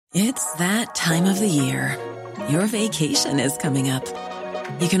It's that time of the year. Your vacation is coming up.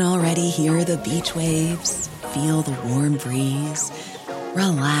 You can already hear the beach waves, feel the warm breeze,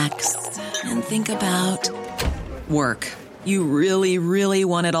 relax, and think about work. You really, really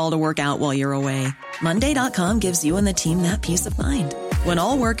want it all to work out while you're away. Monday.com gives you and the team that peace of mind. When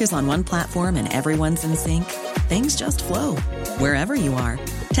all work is on one platform and everyone's in sync, things just flow. Wherever you are,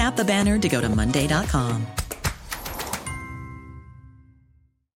 tap the banner to go to Monday.com.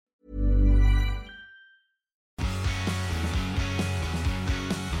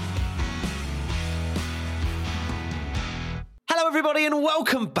 Hello, everybody, and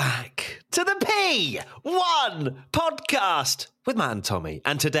welcome back to the P1 podcast with Matt and Tommy.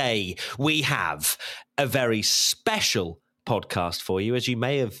 And today we have a very special podcast for you. As you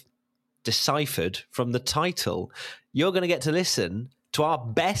may have deciphered from the title, you're going to get to listen to our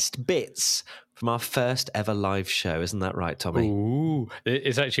best bits from our first ever live show. Isn't that right, Tommy? Ooh,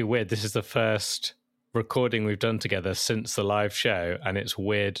 it's actually weird. This is the first recording we've done together since the live show, and it's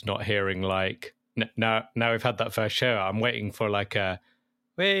weird not hearing like... Now we've had that first show. I'm waiting for like a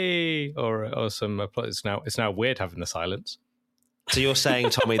 "way" or some applause. It's now weird having the silence. So you're saying,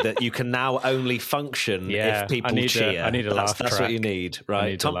 Tommy, that you can now only function if people cheer. I need a laugh track. That's what you need, right? I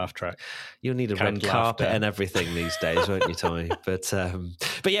need a laugh track. You'll need a red carpet and everything these days, won't you, Tommy? But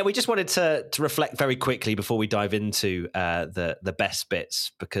yeah, we just wanted to reflect very quickly before we dive into the best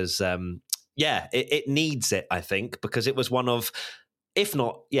bits, because it needs it, I think, because it was one of, if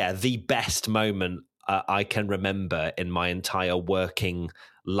not, the best moment I can remember in my entire working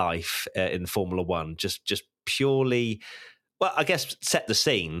life in Formula One. Just purely, well, I guess set the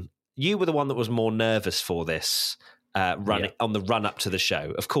scene. You were the one that was more nervous for this on the run up to the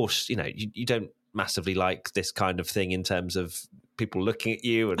show. Of course, you don't massively like this kind of thing in terms of people looking at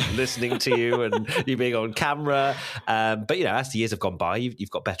you and listening to you and you being on camera. But as the years have gone by,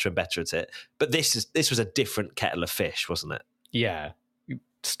 you've got better and better at it. But this was a different kettle of fish, wasn't it? Yeah.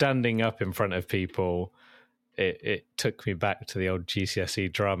 Standing up in front of people, it took me back to the old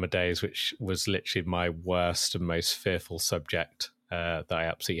GCSE drama days, which was literally my worst and most fearful subject that I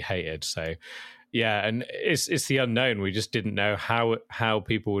absolutely hated. So, yeah, and it's the unknown. We just didn't know how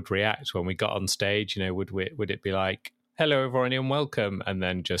people would react when we got on stage. Would it be like, "Hello, everyone, and welcome," and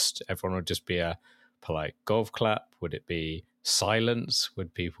then just everyone would just be a polite golf clap? Would it be silence?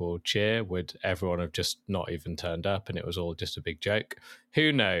 Would people cheer? Would everyone have just not even turned up and it was all just a big joke?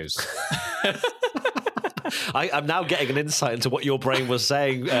 Who knows? I'm now getting an insight into what your brain was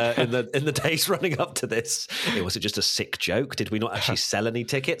saying in the days running up to this. Was it just a sick joke? Did we not actually sell any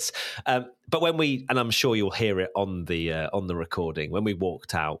tickets? But when and I'm sure you'll hear it on the recording, when we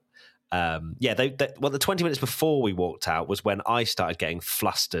walked out, the 20 minutes before we walked out was when I started getting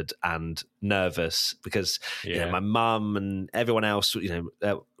flustered and nervous because my mum and everyone else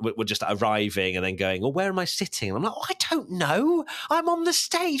were just arriving and then going, "Oh, where am I sitting?" And I'm like, "I don't know. I'm on the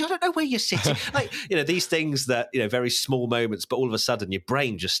stage. I don't know where you're sitting." These things that very small moments, but all of a sudden your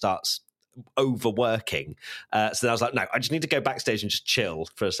brain just starts overworking. So then I was like, "No, I just need to go backstage and just chill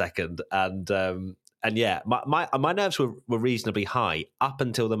for a second." And my nerves were reasonably high up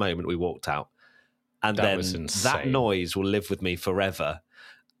until the moment we walked out. And that noise will live with me forever.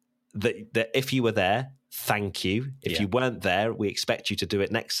 That if you were there, thank you. If you weren't there, we expect you to do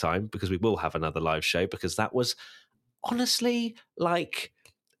it next time, because we will have another live show, because that was honestly like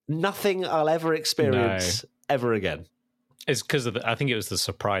nothing I'll ever experience ever again. It's because I think it was the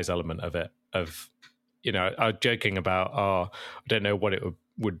surprise element of it. I was joking about, I don't know what it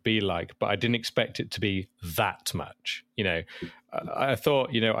would be like, but I didn't expect it to be that much. I thought,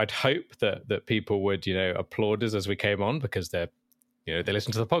 I'd hope that people would, applaud us as we came on, because they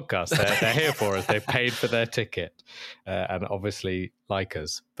listen to the podcast. They're here for us. They paid for their ticket and obviously like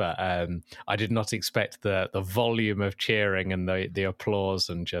us. But I did not expect the volume of cheering and the applause,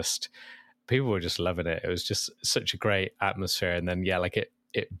 and just people were just loving it. It was just such a great atmosphere. And then,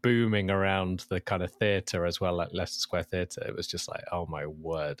 it booming around the kind of theatre as well, like Leicester Square Theatre. It was just like, oh my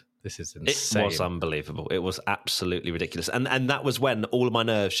word, this is insane. It was unbelievable. It was absolutely ridiculous. And that was when all of my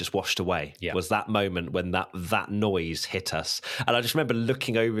nerves just washed away. Yeah. Was that moment when that noise hit us. And I just remember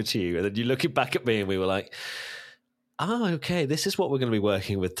looking over to you and then you looking back at me, and we were like, oh, okay, this is what we're going to be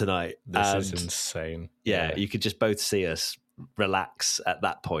working with tonight. This is insane. Yeah, you could just both see us relax at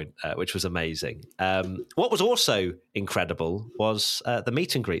that point, which was amazing. What was also incredible was the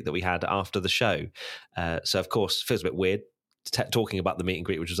meet and greet that we had after the show. So, of course, it feels a bit weird talking about the meet and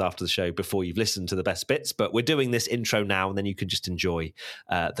greet, which was after the show, before you've listened to the best bits. But we're doing this intro now, and then you can just enjoy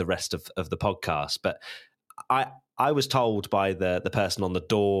the rest of the podcast. But I was told by the person on the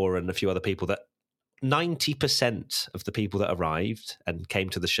door and a few other people that 90% of the people that arrived and came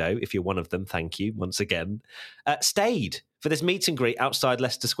to the show, if you're one of them, thank you once again, stayed for this meet and greet outside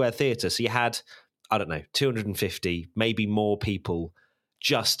Leicester Square Theatre. So you had, I don't know, 250, maybe more people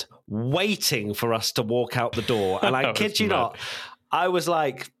just waiting for us to walk out the door. And I kid you not, I was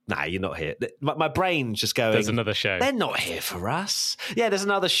like, nah, you're not here. My brain's just going, there's another show. They're not here for us. Yeah, there's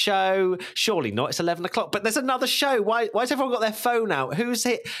another show. Surely not. It's 11 o'clock, but there's another show. Why has everyone got their phone out? Who's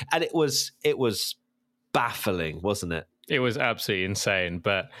it? And it was baffling, wasn't it? It was absolutely insane.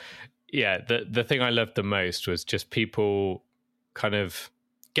 But yeah, the thing I loved the most was just people kind of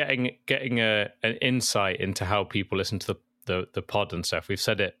getting an insight into how people listen to the pod and stuff. We've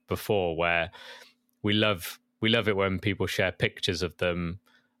said it before, where we love it when people share pictures of them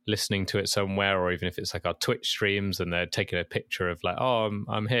listening to it somewhere, or even if it's like our Twitch streams and they're taking a picture of like, oh,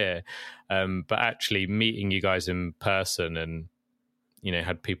 I'm here. But actually meeting you guys in person, and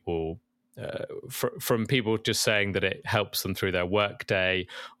had people from people just saying that it helps them through their work day,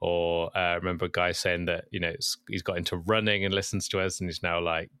 or I remember a guy saying that he's got into running and listens to us, and he's now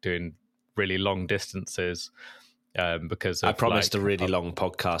like doing really long distances. Because I promised a really long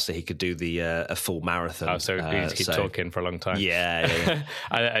podcast so he could do a full marathon. Oh, so he keep talking for a long time. Yeah.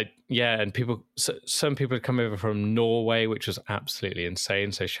 And some people had come over from Norway, which was absolutely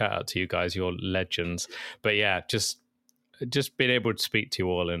insane. So shout out to you guys, you're legends. But yeah, just being able to speak to you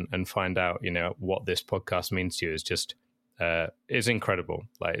all and find out, what this podcast means to you is just is incredible.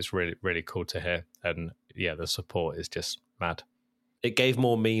 Like, it's really, really cool to hear. And yeah, the support is just mad. It gave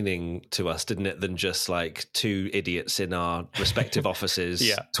more meaning to us, didn't it, than just like two idiots in our respective offices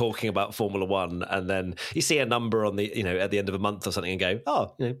talking about Formula One, and then you see a number on the at the end of a month or something and go,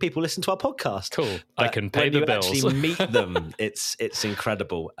 oh, people listen to our podcast. Cool, but I can pay the bills. Actually meet them, it's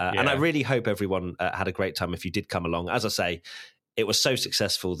incredible, and I really hope everyone had a great time. If you did come along, as I say, it was so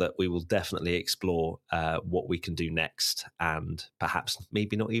successful that we will definitely explore what we can do next, and perhaps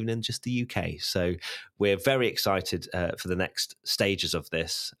maybe not even in just the UK. So we're very excited for the next stages of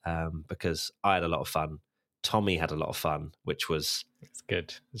this, because I had a lot of fun. Tommy had a lot of fun, which was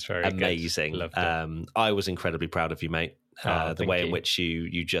good. It's very amazing. Loved it. I was incredibly proud of you, mate. The way in which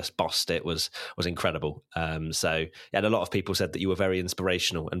you just bossed it was incredible. So and a lot of people said that you were very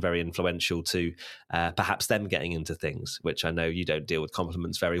inspirational and very influential to perhaps them getting into things, which I know you don't deal with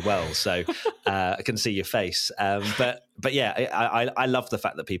compliments very well. So I can see your face. But yeah, I love the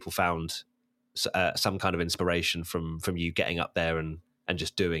fact that people found some kind of inspiration from you getting up there and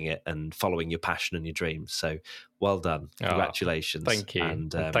just doing it and following your passion and your dreams. So well done. Congratulations. Thank you.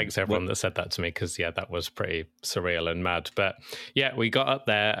 And thanks everyone that said that to me, because that was pretty surreal and mad. But yeah, we got up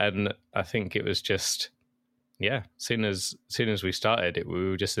there and I think it was just, soon as we started, we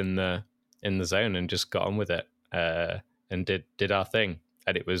were just in the zone and just got on with it and did our thing.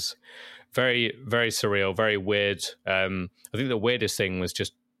 And it was very, very surreal, very weird. I think the weirdest thing was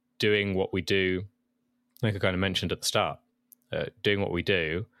just doing what we do, like I kind of mentioned at the start. Doing what we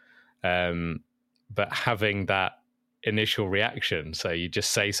do, but having that initial reaction. So you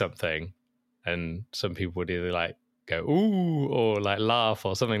just say something and some people would either like go, ooh, or like laugh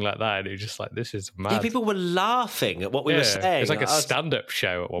or something like that. And you're just like, this is mad. Yeah, people were laughing at what we were saying. It's like a stand-up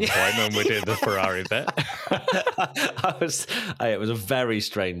show at one point when we're doing the Ferrari bit. It was a very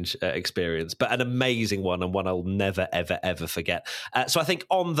strange experience, but an amazing one, and one I'll never, ever, ever forget. So I think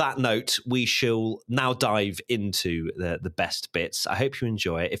on that note, we shall now dive into the best bits. I hope you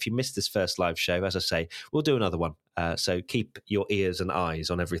enjoy it. If you missed this first live show, as I say, we'll do another one. So keep your ears and eyes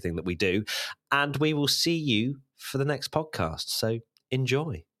on everything that we do, and we will see you for the next podcast. So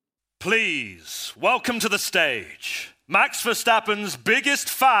enjoy. Please welcome to the stage Max Verstappen's biggest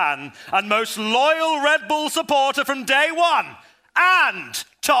fan and most loyal Red Bull supporter from day one, and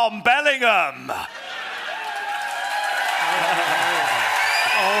Tom Bellingham. Oh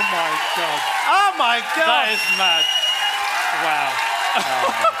my God. Oh my God. That is mad. Wow. Oh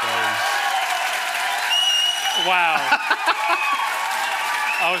my God. Wow.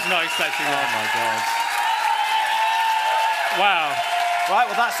 I was not expecting that. Oh my God. Wow. Right,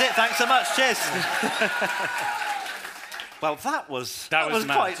 well, that's it. Thanks so much. Cheers. Well, that was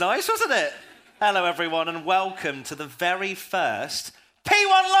quite nice, wasn't it? Hello, everyone, and welcome to the very first P1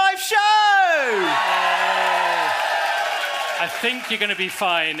 Live show! I think you're going to be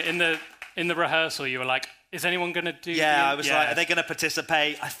fine. In the rehearsal, you were like, is anyone going to do... Yeah, I was like, are they going to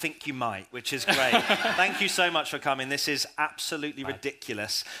participate? I think you might, which is great. Thank you so much for coming. This is absolutely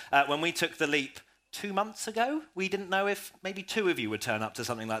ridiculous. When we took the leap 2 months ago, we didn't know if maybe two of you would turn up to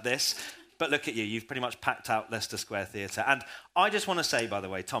something like this. But look at you, you've pretty much packed out Leicester Square Theatre. And I just want to say, by the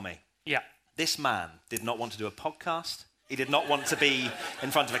way, Tommy, yeah, this man did not want to do a podcast. He did not want to be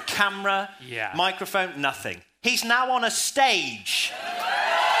in front of a camera, microphone, nothing. He's now on a stage.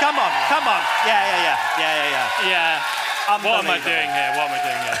 Come on. Yeah. What am I doing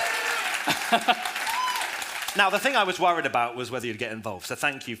here? Now, the thing I was worried about was whether you'd get involved, so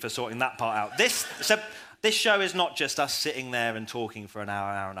thank you for sorting that part out. This show is not just us sitting there and talking for an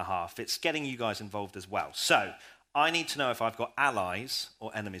hour and a half. It's getting you guys involved as well. So, I need to know if I've got allies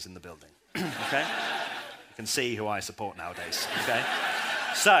or enemies in the building, okay? You can see who I support nowadays, okay?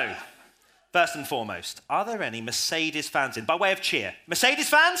 So, first and foremost, are there any Mercedes fans in? By way of cheer. Mercedes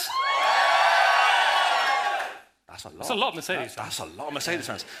fans? That's a lot. That's a lot of Mercedes fans. That's a lot of Mercedes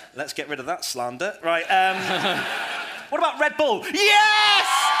fans. Let's get rid of that slander. Right, what about Red Bull? Yes!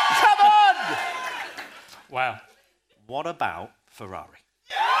 Come on! Wow. What about Ferrari?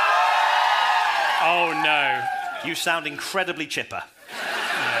 Oh, no. You sound incredibly chipper.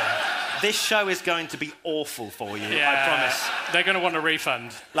 This show is going to be awful for you, I promise. They're going to want a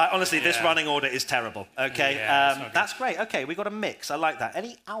refund. Like, honestly, this running order is terrible, okay? Yeah, that's great. Okay, we got a mix. I like that.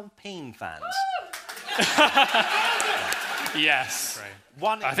 Any Alpine fans? Yes.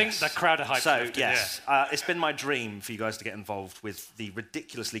 One. I think the crowd are hyped. So, yes, it's been my dream for you guys to get involved with the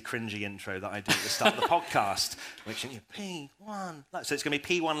ridiculously cringy intro that I do at the start of the podcast, which is P1. So it's going to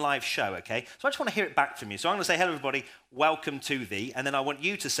be P1 live show, okay? So I just want to hear it back from you. So I'm going to say, hello, everybody, welcome to the, and then I want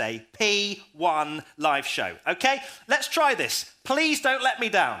you to say P1 live show, okay? Let's try this. Please don't let me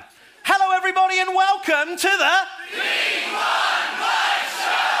down. Hello, everybody, and welcome to the P1 live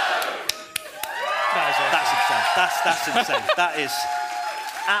show! That's insane. That's insane. That is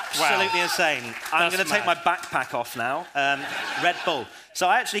absolutely insane. I'm going to take my backpack off now. Red Bull. So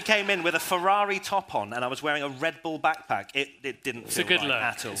I actually came in with a Ferrari top on, and I was wearing a Red Bull backpack. It didn't feel right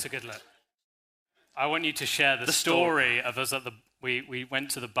at all. It's a good look. I want you to share the story of us at the... We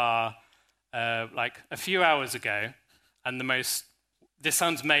went to the bar like a few hours ago, and this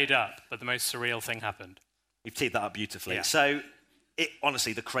sounds made up, but the most surreal thing happened. You've teed that up beautifully. Yeah. So...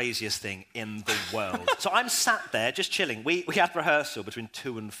 honestly, the craziest thing in the world. So I'm sat there just chilling. We had rehearsal between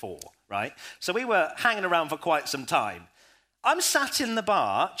 2 and 4, right? So we were hanging around for quite some time. I'm sat in the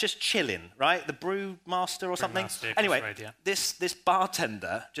bar just chilling, right? The brewmaster or something. Anyway, this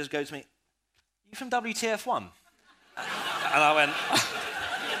bartender just goes to me, "You from WTF1?" And I went,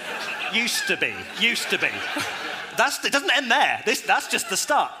 used to be. It doesn't end there. That's just the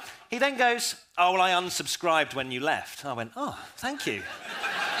start. He then goes, "Oh, well, I unsubscribed when you left." I went, "Oh, thank you."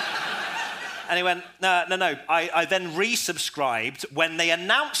 And he went, No. I then resubscribed when they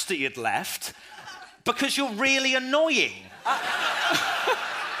announced that you'd left because you're really annoying.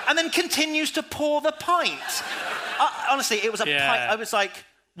 And then continues to pour the pint. Honestly, it was a pint. I was like,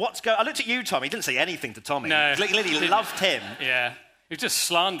 what's going on? I looked at you, Tommy. He didn't say anything to Tommy. No. He clearly loved him. Yeah. He was just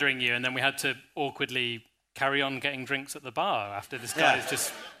slandering you, and then we had to awkwardly carry on getting drinks at the bar after this guy's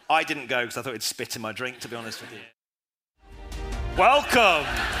just... I didn't go because I thought he'd spit in my drink, to be honest with you. Welcome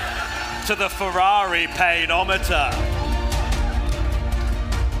to the Ferrari Painometer.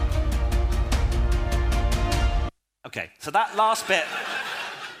 Okay, so that last bit...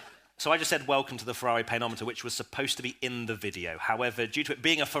 So I just said welcome to the Ferrari Painometer, which was supposed to be in the video. However, due to it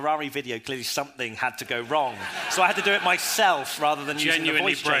being a Ferrari video, clearly something had to go wrong. So I had to do it myself rather than using the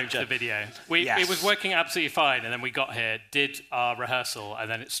voice broke changer. The video. It was working absolutely fine, and then we got here, did our rehearsal, and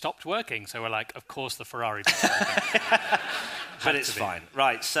then it stopped working. So we're like, of course the Ferrari bit's working. But it's fine.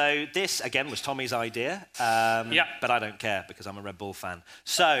 Right, so this, again, was Tommy's idea. But I don't care because I'm a Red Bull fan.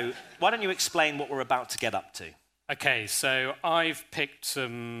 So why don't you explain what we're about to get up to? Okay, so I've picked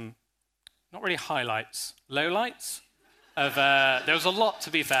some... not really highlights, lowlights. There was a lot,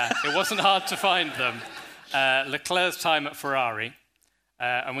 to be fair. It wasn't hard to find them. Leclerc's time at Ferrari.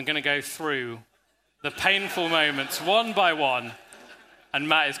 And we're going to go through the painful moments one by one. And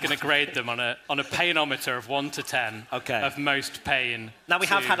Matt is going to grade them on a painometer of 1 to 10 of most pain. Now, we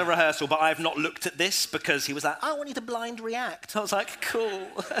have had a rehearsal, but I have not looked at this because he was like, I want you to blind react. I was like, cool.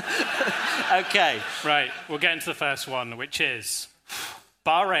 Okay. Right, we'll get into the first one, which is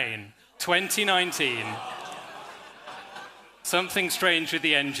Bahrain. 2019. Something strange with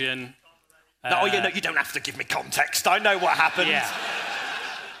the engine. You don't have to give me context. I know what happened.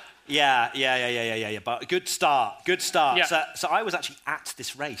 Yeah. But good start. Yeah. So I was actually at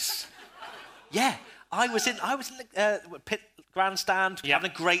this race. Yeah, I was in the pit grandstand,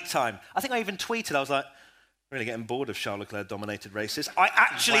 having a great time. I think I even tweeted. I was like, really getting bored of Charles Leclerc-dominated races. I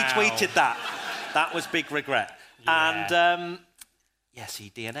actually tweeted that. That was big regret. Yeah. And. Yes, he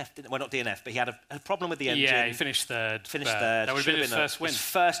DNF'd, didn't. Well, not DNF, but he had a problem with the engine. Yeah, he finished third. That would have been his first win. His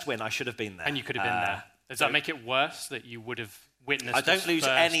first win, I should have been there. And you could have been there. Does that make it worse that you would have witnessed I don't lose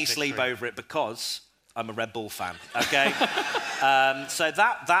any sleep victory? over it because I'm a Red Bull fan, okay? So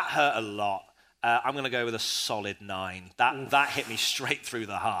that hurt a lot. I'm going to go with a solid 9. That hit me straight through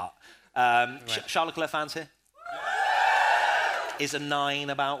the heart. Charles Leclerc fans here? Is a 9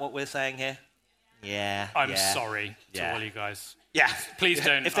 about what we're saying here? Yeah. I'm sorry to all you guys. Yeah. Please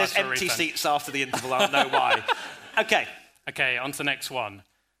don't. If there's empty seats after the interval, I'll know why. Okay. Okay, on to the next one.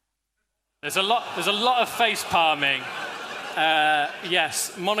 There's a lot of face palming.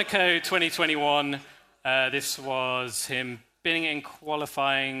 Yes, Monaco 2021. This was him being in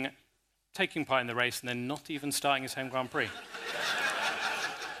qualifying, taking part in the race, and then not even starting his home Grand Prix.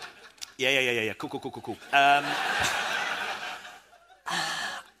 Yeah. Cool.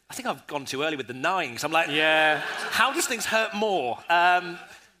 I think I've gone too early with the 9 because I'm like, how does things hurt more?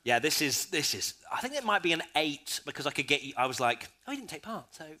 This is. I think it might be an 8 because I could get you. I was like, he didn't take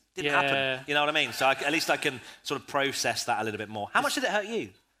part, so it didn't happen. You know what I mean? So at least I can sort of process that a little bit more. How much did it hurt you?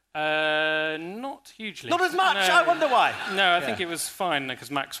 Not hugely. Not as much. No. I wonder why. No, I think it was fine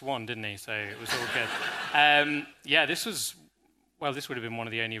because Max won, didn't he? So it was all good. This would have been one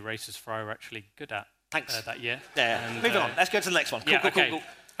of the only races Ferrari were actually good at. Thanks. That year. Yeah. Moving on. Let's go to the next one. Cool.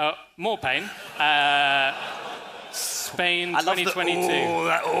 More pain. Spain 2022.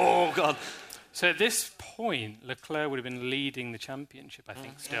 Oh, God. So at this point, Leclerc would have been leading the championship, I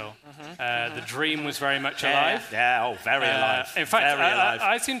think, still. The dream was very much alive. Yeah, very alive. In fact, very alive.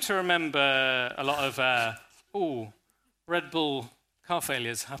 I seem to remember a lot of, Red Bull car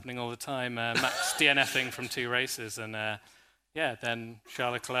failures happening all the time. Max DNFing from 2 races and... then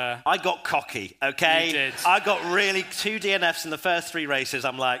Charles Leclerc. I got cocky, okay? You did. I got really 2 DNFs in the first 3 races.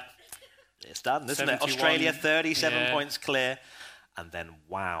 I'm like, it's done, isn't 71, it? Australia, 37 points clear. And then,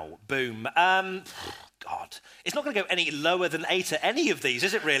 wow, boom. God, it's not going to go any lower than 8 at any of these,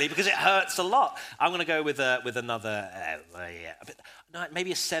 is it really? Because it hurts a lot. I'm going to go with another,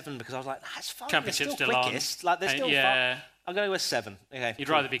 maybe a 7 because I was like, that's fine. Championship's they're still quickest. Like, they're still fun. I'll go with a 7. Okay. You'd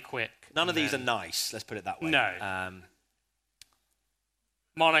rather be quick. None of these are nice, let's put it that way. No.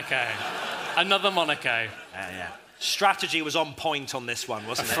 Monaco. Another Monaco. Yeah. Strategy was on point on this one,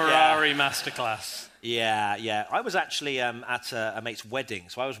 wasn't it? Ferrari masterclass. Yeah. I was actually at a mate's wedding,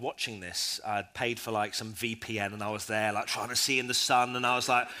 so I was watching this. I'd paid for like some VPN, and I was there, like trying to see in the sun, and I was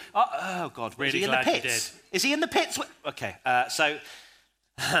like, oh God, really is he in the pits? Is he in the pits? Okay, so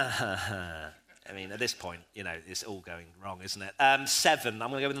I mean, at this point, it's all going wrong, isn't it? 7. I'm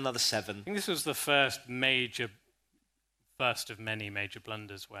going to go with another 7. I think this was the first of many major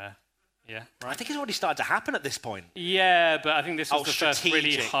blunders where. Yeah, right. I think it's already started to happen at this point. Yeah, but I think this was the first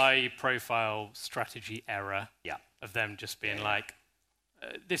really strategic. high-profile strategy error of them just being like,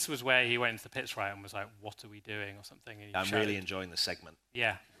 this was where he went into the pits, right, and was like, what are we doing, or something. And I'm really enjoying the segment.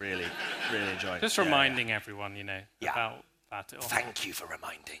 Yeah. Really enjoying it. Just reminding everyone, about that. Thank you for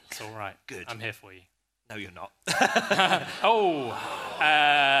reminding. It's all right. Good. I'm here for you. No, you're not.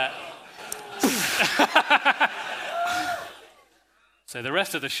 So the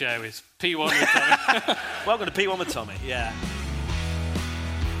rest of the show is P1 with Tommy. Welcome to P1 with Tommy, yeah.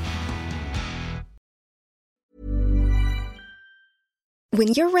 When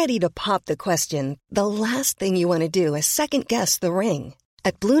you're ready to pop the question, the last thing you want to do is second-guess the ring.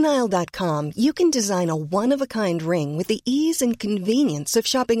 At BlueNile.com, you can design a one-of-a-kind ring with the ease and convenience of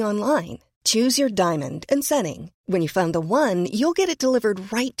shopping online. Choose your diamond and setting. When you find the one, you'll get it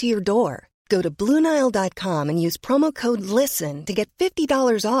delivered right to your door. Go to BlueNile.com and use promo code LISTEN to get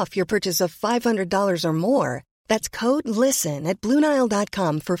 $50 off your purchase of $500 or more. That's code LISTEN at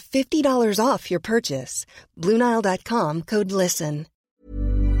BlueNile.com for $50 off your purchase. BlueNile.com, code LISTEN.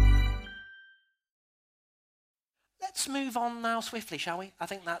 Let's move on now swiftly, shall we? I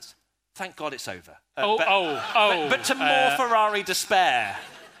think that's... Thank God it's over. But to more Ferrari despair.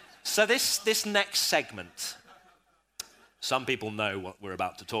 So this next segment, some people know what we're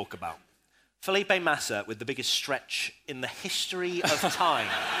about to talk about. Felipe Massa with the biggest stretch in the history of time.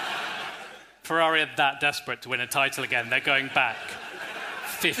 Ferrari are that desperate to win a title again. They're going back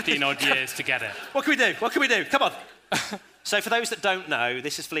 15-odd years to get it. What can we do? Come on. So for those that don't know,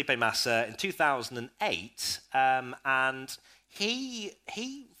 this is Felipe Massa in 2008. And he,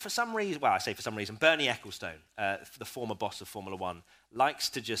 for some reason, Bernie Ecclestone, the former boss of Formula One, likes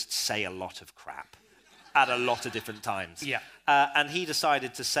to just say a lot of crap at a lot of different times. Yeah. And he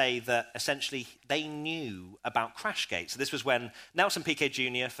decided to say that essentially they knew about Crashgate. So this was when Nelson Piquet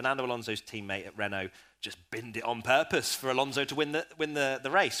Jr., Fernando Alonso's teammate at Renault, just binned it on purpose for Alonso to win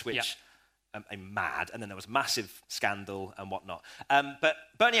the race, which mad. And then there was massive scandal and whatnot. But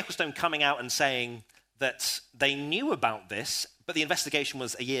Bernie Ecclestone coming out and saying that they knew about this, but the investigation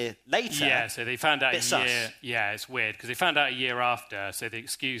was a year later. Yeah, so they found out a year. Sus. Yeah, it's weird because they found out a year after. So the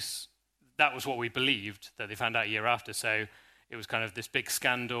excuse that was what we believed, that they found out a year after. So it was kind of this big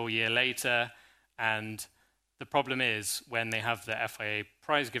scandal a year later. And the problem is, when they have the FIA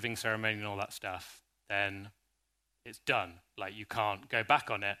prize-giving ceremony and all that stuff, then it's done. Like, you can't go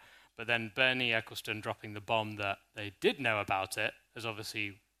back on it. But then Bernie Ecclestone dropping the bomb that they did know about it has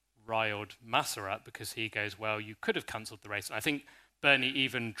obviously riled Massa up, because he goes, well, you could have cancelled the race. And I think Bernie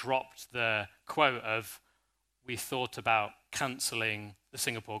even dropped the quote of, we thought about cancelling the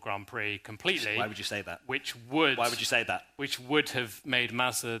Singapore Grand Prix completely. Why would you say that? Why would you say that? Which would have made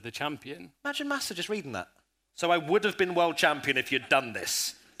Massa the champion. Imagine Massa just reading that. So I would have been world champion if you'd done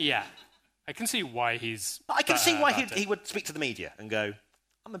this. Yeah. I can see why he's... I can see why he would speak to the media and go,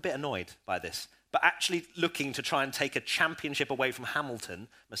 I'm a bit annoyed by this. But actually looking to try and take a championship away from Hamilton,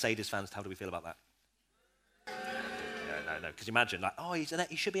 Mercedes fans, how do we feel about that? No. Because imagine, like, oh, he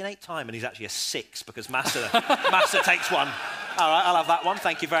should be an 8-time, and he's actually a 6 because Massa takes one. All right, I'll have that one.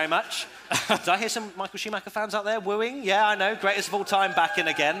 Thank you very much. Did I hear some Michael Schumacher fans out there wooing? Yeah, I know. Greatest of all time back in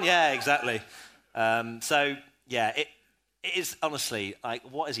again. Yeah, exactly. It is honestly, like,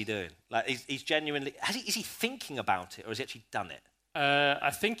 what is he doing? Like, he's genuinely... Is he thinking about it, or has he actually done it?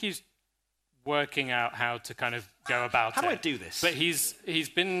 I think he's working out how to kind of go about it. How do I do this? But he's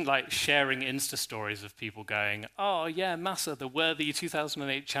been like sharing Insta stories of people going, oh yeah, Massa, the worthy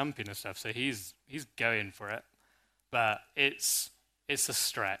 2008 champion and stuff. So he's going for it. But it's a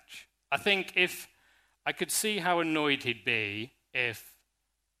stretch. I think if I could see how annoyed he'd be if,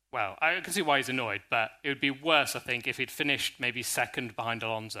 well, I can see why he's annoyed, but it would be worse, I think, if he'd finished maybe second behind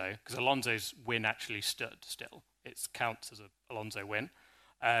Alonso, because Alonso's win actually stood still. It counts as an Alonso win.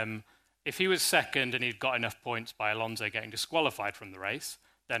 If he was second and he'd got enough points by Alonso getting disqualified from the race,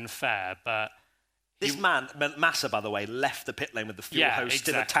 then fair, but... This man, Massa, by the way, left the pit lane with the fuel hose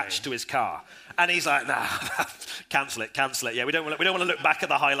still attached to his car. And he's like, nah, cancel it. Yeah, we don't want to look back at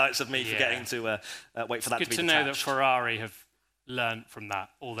the highlights of me forgetting to wait for that to be detached. It's good to know that Ferrari have learnt from that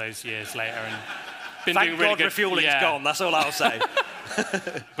all those years later and been Thank doing really God good. refueling's gone, that's all I'll say.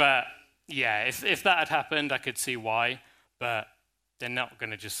 But, yeah, if that had happened, I could see why. But they're not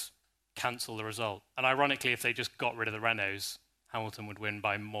going to just cancel the result. And ironically, if they just got rid of the Renaults, Hamilton would win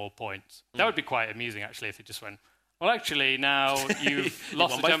by more points. That would be quite amusing, actually, if it just went, well, actually, now you've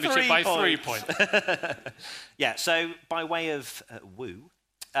lost the championship by 3 points. Yeah, so by way of woo,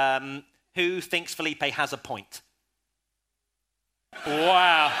 who thinks Felipe has a point?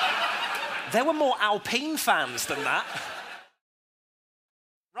 Wow. There were more Alpine fans than that.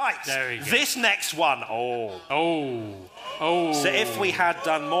 Right, there we go. This next one. Oh. So if we had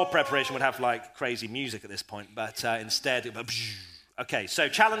done more preparation, we'd have like crazy music at this point, but instead, okay, so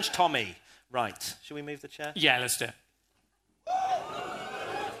challenge Tommy. Right, should we move the chair? Yeah, let's do it.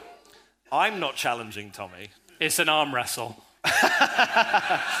 I'm not challenging Tommy. It's an arm wrestle.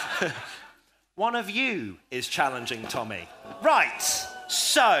 One of you is challenging Tommy. Right,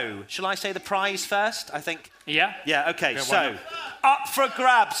 so, shall I say the prize first? I think... Yeah? Yeah, okay, so, up for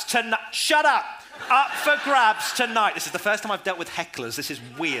grabs tonight... Shut up! Up for grabs tonight. This is the first time I've dealt with hecklers. This is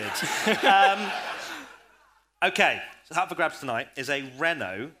weird. Okay, so up for grabs tonight is a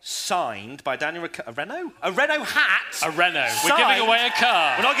Renault signed by Daniel Ricciardo. A Renault? A Renault hat? A Renault. We're giving away a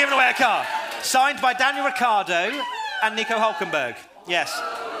car. We're not giving away a car. Signed by Daniel Ricciardo and Nico Hülkenberg. Yes.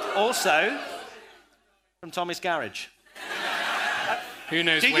 Also, from Tommy's garage. Who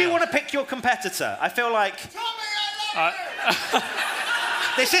knows? Do you want to pick your competitor? I feel like...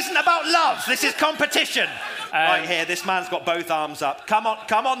 This isn't about love. This is competition. Right here, this man's got both arms up. Come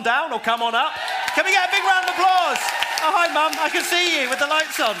on down or come on up. Can we get a big round of applause? Oh, hi, Mum. I can see you with the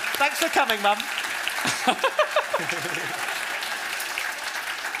lights on. Thanks for coming, Mum.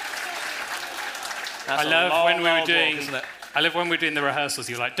 I love when we were doing the rehearsals.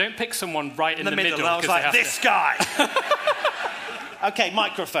 You're like, don't pick someone right in the middle. And I was like, this guy. Okay,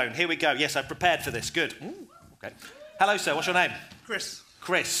 microphone. Here we go. Yes, I've prepared for this. Good. Okay. Hello, sir. What's your name? Chris.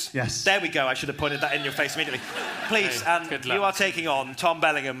 Yes. There we go. I should have pointed that in your face immediately. Please, hey, you are taking on Tom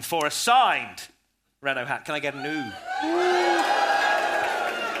Bellingham for a signed Renault hat. Can I get an ooh?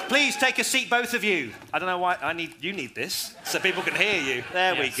 Please take a seat, both of you. I don't know why you need this, so people can hear you.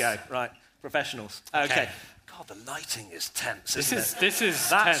 There we go. Right, professionals. Okay. God, the lighting is tense. This is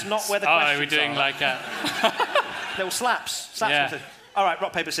That's tense. not where the questions we're doing are. like a little slaps. Yeah. All right,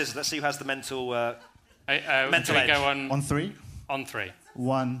 rock paper scissors. Let's see who has the mental mental we edge. go on 3? On 3.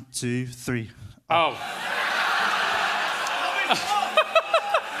 1, 2, 3. Oh.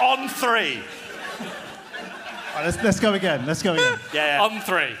 On 3. Right, let's go again. Yeah. On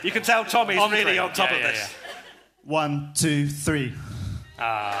 3. You can tell Tommy's really on top of this. Yeah. 1, 2, 3.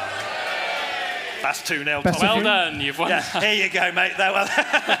 That's 2-0. Best Tommy. Well done. You've won. Yeah, here you go, mate. There, well.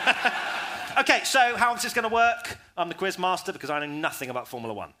 Okay, so how is this going to work? I'm the quiz master because I know nothing about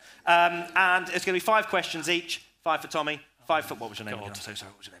Formula One. And it's going to be 5 questions each. 5 for Tommy, 5 for... What was your name again? I'm so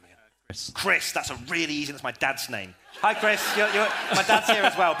sorry, what was your name again? Chris. Chris, that's a really easy... That's my dad's name. Hi, Chris. My dad's here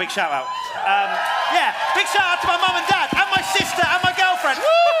as well. Big shout out. Yeah, big shout out to my mum and dad and my sister and my girlfriend. Woo!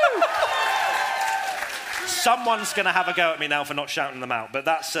 Someone's going to have a go at me now for not shouting them out, but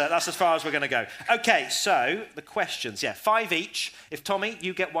that's as far as we're going to go. Okay, so the questions, 5 each. If Tommy,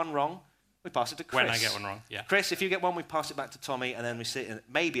 you get one wrong, we pass it to Chris. When I get one wrong, yeah. Chris, if you get one, we pass it back to Tommy, and then we see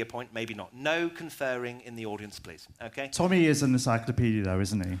maybe a point, maybe not. No conferring in the audience, please. Okay. Tommy is an encyclopedia, though,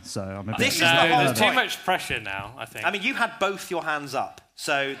 isn't he? So I'm a bit... This is the whole there's too point. much pressure now, I think. I mean, you had both your hands up,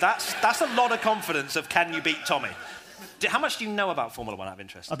 so that's a lot of confidence of can you beat Tommy. How much do you know about Formula One out of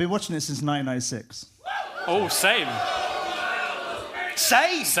interest? I've been watching it since 1996. Oh, same.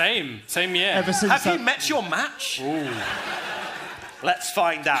 Same year. Ever since Have you met your match? Ooh. Let's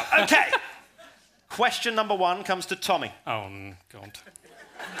find out. Okay. Question number 1 comes to Tommy. Oh, God.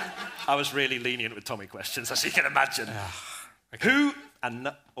 I was really lenient with Tommy questions, as you can imagine. Okay. Who,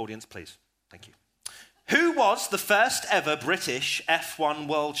 and audience, please. Thank you. Who was the first ever British F1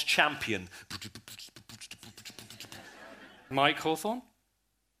 world champion? Mike Hawthorne?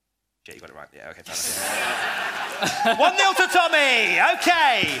 Yeah, you got it right. Yeah, okay, fair enough. 1-0 to Tommy.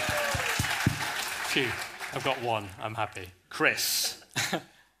 Okay. Phew. I've got 1. I'm happy. Chris.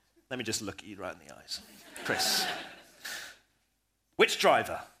 Let me just look at you right in the eyes. Chris. Which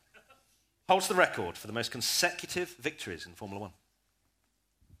driver holds the record for the most consecutive victories in Formula One?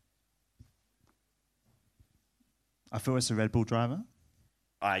 I feel it's a Red Bull driver.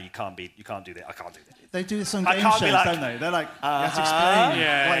 You can't do that. I can't do that. They do this on I game can't shows, be like, don't they? They're like, you have to explain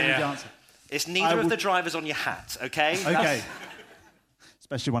why you need the answer. It's neither of the drivers on your hat, okay? Okay.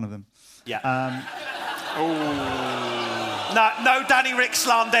 Especially one of them. Yeah. No Danny Rick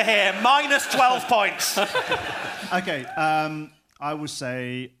slander here. Minus 12 points. Okay, I would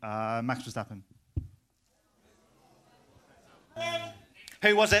say Max Verstappen.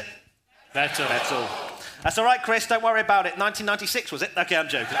 Who was it? Vettel. That's all right, Chris. Don't worry about it. 1996, was it? Okay, I'm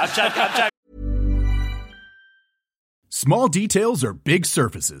joking. I'm joking. Small details are big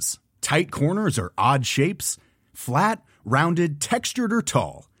surfaces. Tight corners are odd shapes. Flat, rounded, textured, or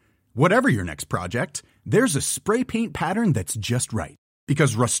tall. Whatever your next project, there's a spray paint pattern that's just right.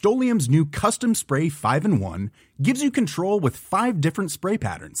 Because Rust-Oleum's new Custom Spray 5-in-1 gives you control with 5 different spray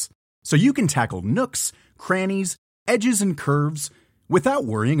patterns. So you can tackle nooks, crannies, edges, and curves without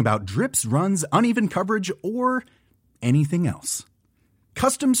worrying about drips, runs, uneven coverage, or anything else.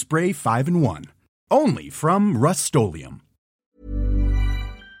 Custom Spray 5-in-1. Only from Rust-Oleum.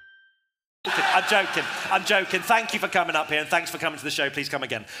 I'm joking. Thank you for coming up here, and thanks for coming to the show. Please come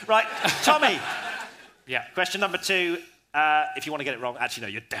again. Right, Tommy. Yeah. Question number 2. If you want to get it wrong, actually, no,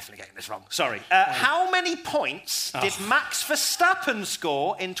 you're definitely getting this wrong. Sorry. How many points did Max Verstappen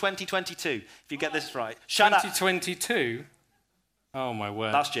score in 2022? If you get this right. Shut up. 2022? Oh, my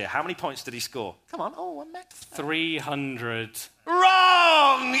word. Last year, how many points did he score? Come on. Oh, I'm Max. 300.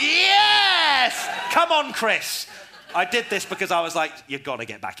 Wrong! Yes! Come on, Chris. I did this because I was like, you've got to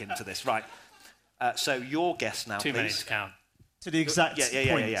get back into this. Right. So your guess now, Too please. many to count. To the exact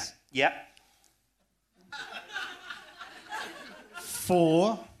points. Yeah.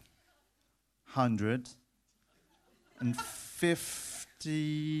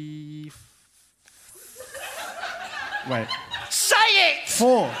 450... Wait. Say it!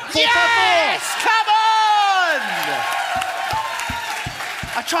 4. Yes! Come on!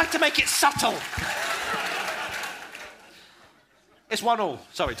 I tried to make it subtle. It's 1-1.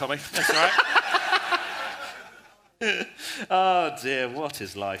 Sorry, Tommy. That's all right. Oh, dear. What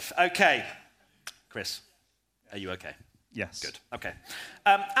is life? Okay. Chris, are you okay? Yes. Good. Okay.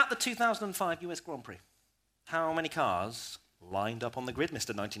 At the 2005 US Grand Prix, how many cars lined up on the grid,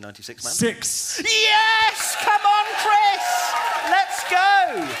 Mr. 1996 man? 6. Yes! Come on, Chris! Let's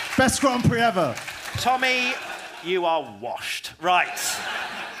go! Best Grand Prix ever. Tommy, you are washed. Right.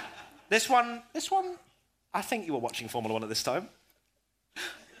 This one, I think you were watching Formula One at this time.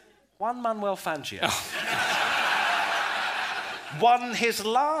 Juan Manuel Fangio won his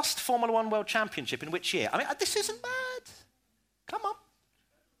last Formula One World Championship in which year? I mean, this isn't bad. Come on.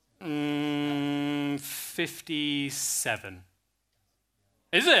 57.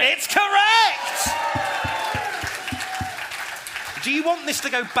 Is it? It's correct! Do you want this to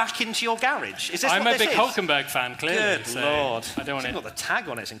go back into your garage? Is this I'm what a this big is? Hulkenberg fan, clearly. Good so Lord. I don't want It's it. got the tag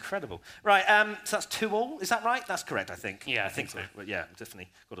on it. It's incredible. Right, so that's 2-2. Is that right? That's correct, I think. Yeah, I think so. Well, yeah,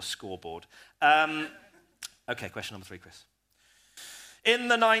 definitely got a scoreboard. Okay, question number 3, Chris. In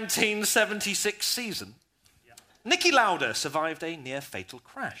the 1976 season, Niki Lauda survived a near-fatal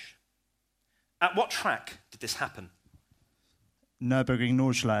crash. At what track did this happen? Nürburgring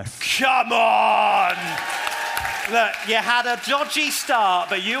Nordschleife. Come on! Look, you had a dodgy start,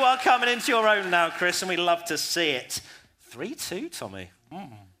 but you are coming into your own now, Chris, and we love to see it. 3-2, Tommy.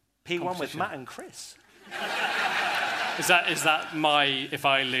 P1 with Matt and Chris. Is that my, if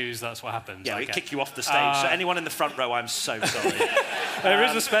I lose, that's what happens? Yeah, we kick you off the stage. So anyone in the front row, I'm so sorry. There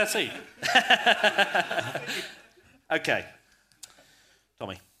is a spare seat. Okay.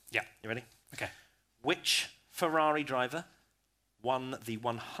 Tommy. Yeah. You ready? Okay. Which Ferrari driver won the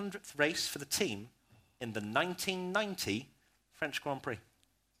 100th race for the team in the 1990 French Grand Prix?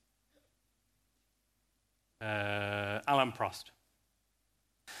 Alain Prost.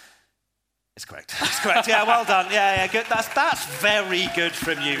 It's correct. It's correct. Yeah, well done. Yeah, good. That's very good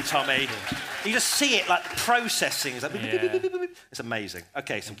from you, Tommy. You just see it like processing. It's like it's amazing.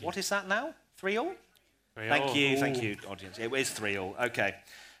 Okay, so what is that now? 3-3? Thank you, audience. It is 3-3. Okay.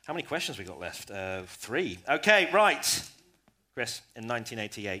 How many questions we got left? 3. Okay, right. Chris, in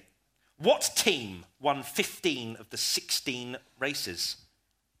 1988, what team won 15 of the 16 races?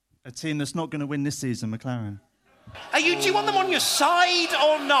 A team that's not going to win this season, McLaren. Do you want them on your side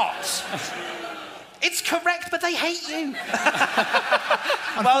or not? It's correct, but they hate you.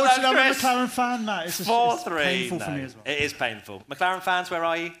 Unfortunately, I'm a McLaren fan, Matt. It's 4-3. painful for me as well. It is painful. McLaren fans, where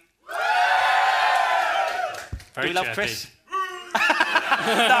are you? Very Do we love chirpy. Chris?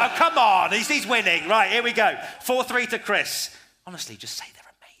 No, come on. He's winning. Right, here we go. 4-3 to Chris. Honestly, just say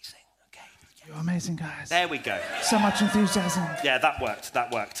they're amazing, okay? You're amazing, guys. There we go. So much enthusiasm. Yeah, that worked.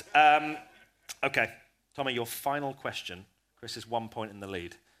 Okay, Tommy, your final question. Chris is 1 point in the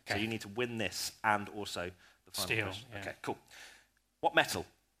lead. Okay. So you need to win this and also the final Steal, question. yeah. Okay, cool. What metal?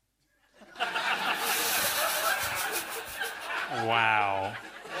 Wow.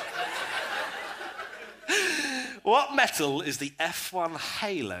 What metal is the F1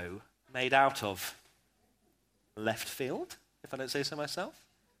 halo made out of? Left field, if I don't say so myself.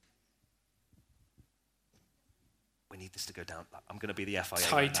 We need this to go down. I'm going to be the FIA.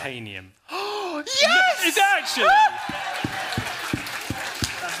 Titanium. Oh, yes! It's actually.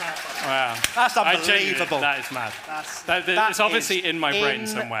 Wow. That's I genuinely- unbelievable. That is mad. That it's obviously in my brain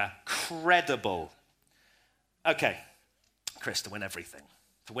somewhere. Incredible. Okay, Chris, to win everything.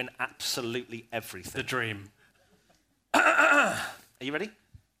 To win absolutely everything. The dream. Are you ready?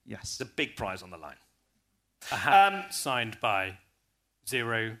 Yes. There's a big prize on the line. A hat signed by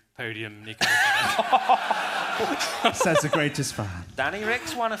Zero Podium Nico. Says the greatest fan. Danny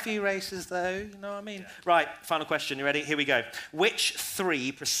Ricks won a few races, though. You know what I mean? Right, final question. You ready? Here we go. Which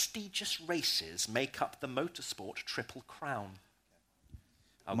 3 prestigious races make up the motorsport Triple Crown?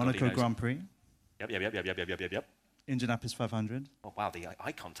 Oh, Monaco Grand Prix. Yep. Indianapolis 500. Oh, wow, the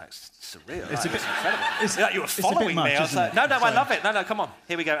eye contact's surreal. It's a bit incredible. It's, Yeah, you were it's a following bit much, me. I was isn't like, it? no, I Sorry. love it. No, come on.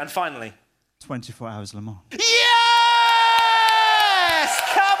 Here we go. And finally. 24 Hours Le Mans. Yes!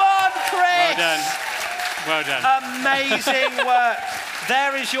 Come on, Chris! Well done. Amazing work.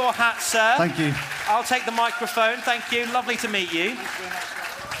 There is your hat, sir. Thank you. I'll take the microphone. Thank you. Lovely to meet you.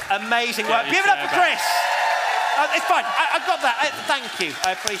 Amazing work. you Give it up say for about- Chris. It's fine. I got that. Thank you.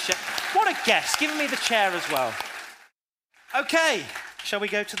 I appreciate it. What a guest. Giving me the chair as well. Okay. Shall we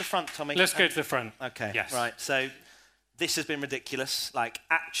go to the front, Tommy? Let's go to the front. Okay. Yes. Right. So this has been ridiculous, like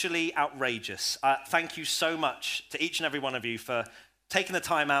actually outrageous. Thank you so much to each and every one of you for taking the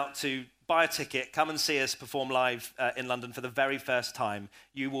time out to buy a ticket, come and see us perform live in London for the very first time.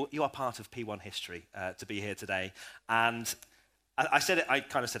 You are part of P1 history to be here today. And I said it, I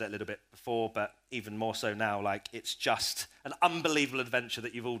kind of said it a little bit before, but even more so now, like it's just an unbelievable adventure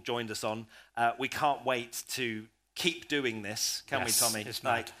that you've all joined us on. We can't wait to keep doing this, can we, Tommy? It's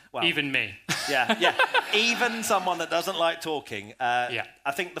like, mad. well, Even me. yeah. Even someone that doesn't like talking. Yeah.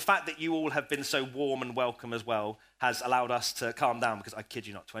 I think the fact that you all have been so warm and welcome as well has allowed us to calm down, because I kid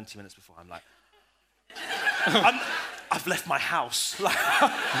you not, 20 minutes before, I'm like, I've left my house.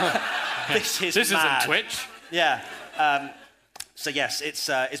 This is This mad. isn't Twitch. Yeah. So yes,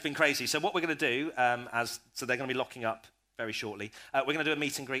 it's been crazy. So what we're going to do, so they're going to be locking up very shortly. We're going to do a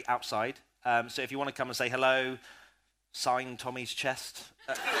meet and greet outside. So if you want to come and say hello, sign Tommy's chest,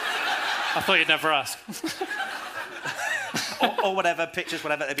 I thought you'd never ask. or whatever, pictures,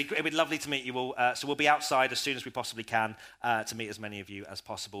 whatever. It'd be lovely to meet you all. So we'll be outside as soon as we possibly can to meet as many of you as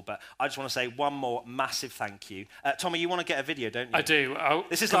possible. But I just want to say one more massive thank you. Tommy, you want to get a video, don't you? I do.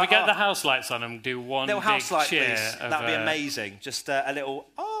 This is Can like we get our- the house lights on and do one little big house light, cheer? please. Of, That'd be amazing. Just a little,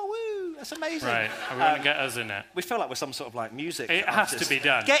 oh, woo, that's amazing. Right. Are we going to get us in it? We feel like we're some sort of like music. It has to artist. be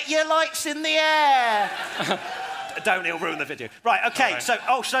done. Get your lights in the air. Don't, it'll ruin the video. Right, okay, All right. so,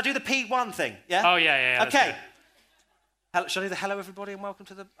 should I do the P1 thing? Yeah? Oh, yeah. let's Okay. do it. Shall I do the hello, everybody, and welcome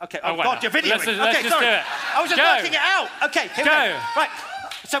to the... Okay, Oh, wait, God, you're videoing. let's Okay, just sorry. do it. I was just Go. working it out. Okay, here we Go. go. Right,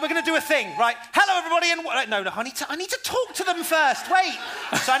 so we're going to do a thing, right? Hello, everybody, and... No, I need to talk to them first. Wait.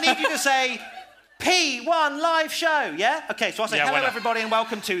 So I need you to say, P1 live show, yeah? Okay, so I'll say, Yeah, why hello, not? everybody, and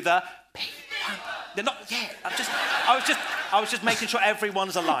welcome to the P1... They're not... Yeah, I was just making sure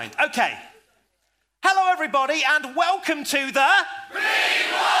everyone's aligned. Okay. Hello, everybody, and welcome to the...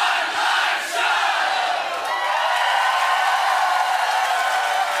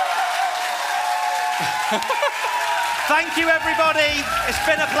 Thank you, everybody. It's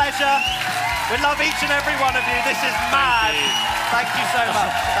been a pleasure. We love each and every one of you. This is mad. Thank you so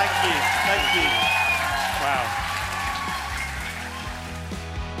much. Thank you. Thank you. Wow.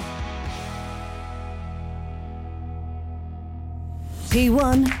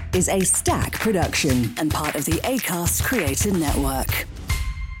 P1 is a Stack production and part of the Acast Creator Network.